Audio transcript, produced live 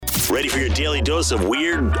Ready for your daily dose of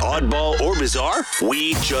weird, oddball, or bizarre?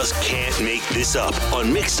 We just can't make this up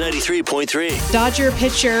on Mix 93.3. Dodger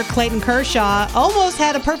pitcher Clayton Kershaw almost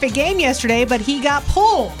had a perfect game yesterday, but he got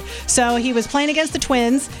pulled. So he was playing against the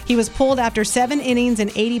Twins. He was pulled after 7 innings and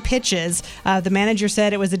 80 pitches. The manager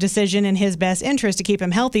said it was a decision in his best interest to keep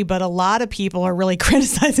him healthy, but a lot of people are really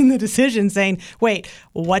criticizing the decision, saying, wait,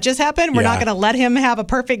 what just happened? We're not going to let him have a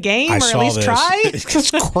perfect game, or at least try?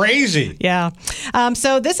 It's crazy. Yeah.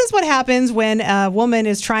 So this is what happens when a woman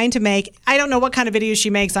is trying to make, I don't know what kind of videos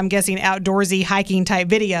she makes, I'm guessing outdoorsy hiking type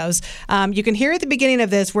videos. You can hear at the beginning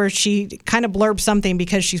of this where she kind of blurbs something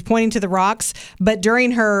because she's pointing to the rocks, but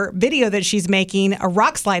during her video that she's making, a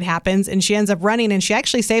rock slide happens and she ends up running and she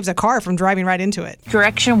actually saves a car from driving right into it.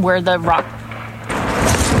 Direction where the rock...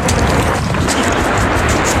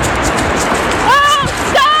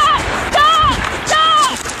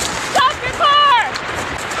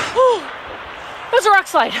 A rock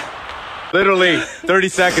slide. Literally 30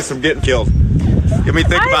 seconds from getting killed. Let me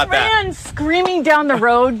think about that. I ran screaming down the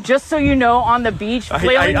road, just so you know, on the beach,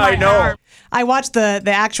 flailing my arm. I watched the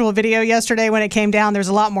actual video yesterday when it came down. There's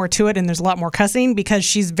a lot more to it, and there's a lot more cussing because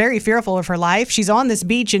she's very fearful of her life. She's on this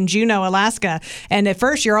beach in Juneau, Alaska, and at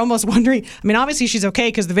first you're almost wondering, I mean, obviously she's okay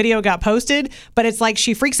because the video got posted, but it's like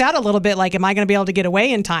she freaks out a little bit, like, am I going to be able to get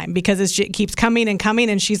away in time? Because it keeps coming and coming,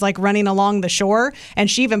 and she's like running along the shore,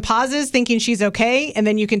 and she even pauses thinking she's okay, and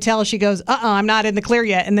then you can tell she goes, I'm not in the clear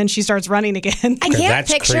yet, and then she starts running again. I can't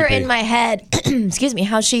picture in my head, excuse me,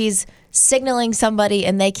 how she's signaling somebody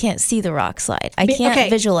and they can't see the rock slide. I can't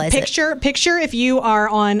visualize it. Picture if you are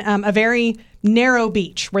on a very narrow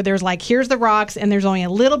beach where there's like, here's the rocks and there's only a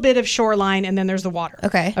little bit of shoreline and then there's the water.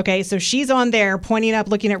 Okay, so she's on there pointing up,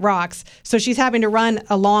 looking at rocks. So she's having to run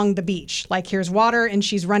along the beach. Like, here's water and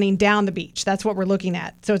she's running down the beach. That's what we're looking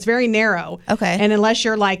at. So it's very narrow. Okay. And unless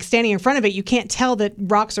you're like standing in front of it, you can't tell that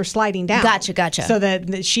rocks are sliding down. Gotcha. So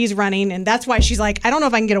that she's running, and that's why she's like, I don't know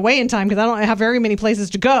if I can get away in time because I don't have very many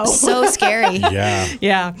places to go. So scary.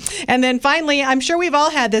 Yeah. And then finally, I'm sure we've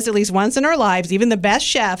all had this at least once in our lives. Even the best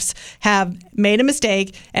chefs have made a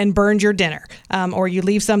mistake and burned your dinner. Or you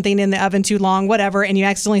leave something in the oven too long, whatever, and you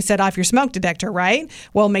accidentally set off your smoke detector, right?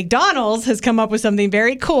 Well, McDonald's has come up with something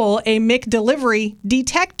very cool, a McDelivery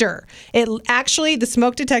detector. The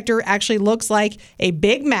smoke detector actually looks like a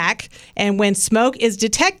Big Mac, and when smoke is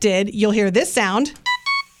detected, you'll hear this sound.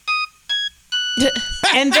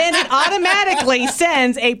 And then it automatically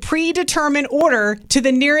sends a predetermined order to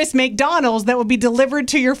the nearest McDonald's that will be delivered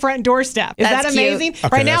to your front doorstep. Is that amazing? Okay,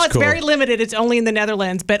 right now, it's cool. very limited. It's only in the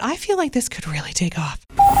Netherlands, but I feel like this could really take off.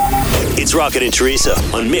 It's Rocket and Teresa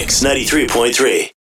on Mix 93.3.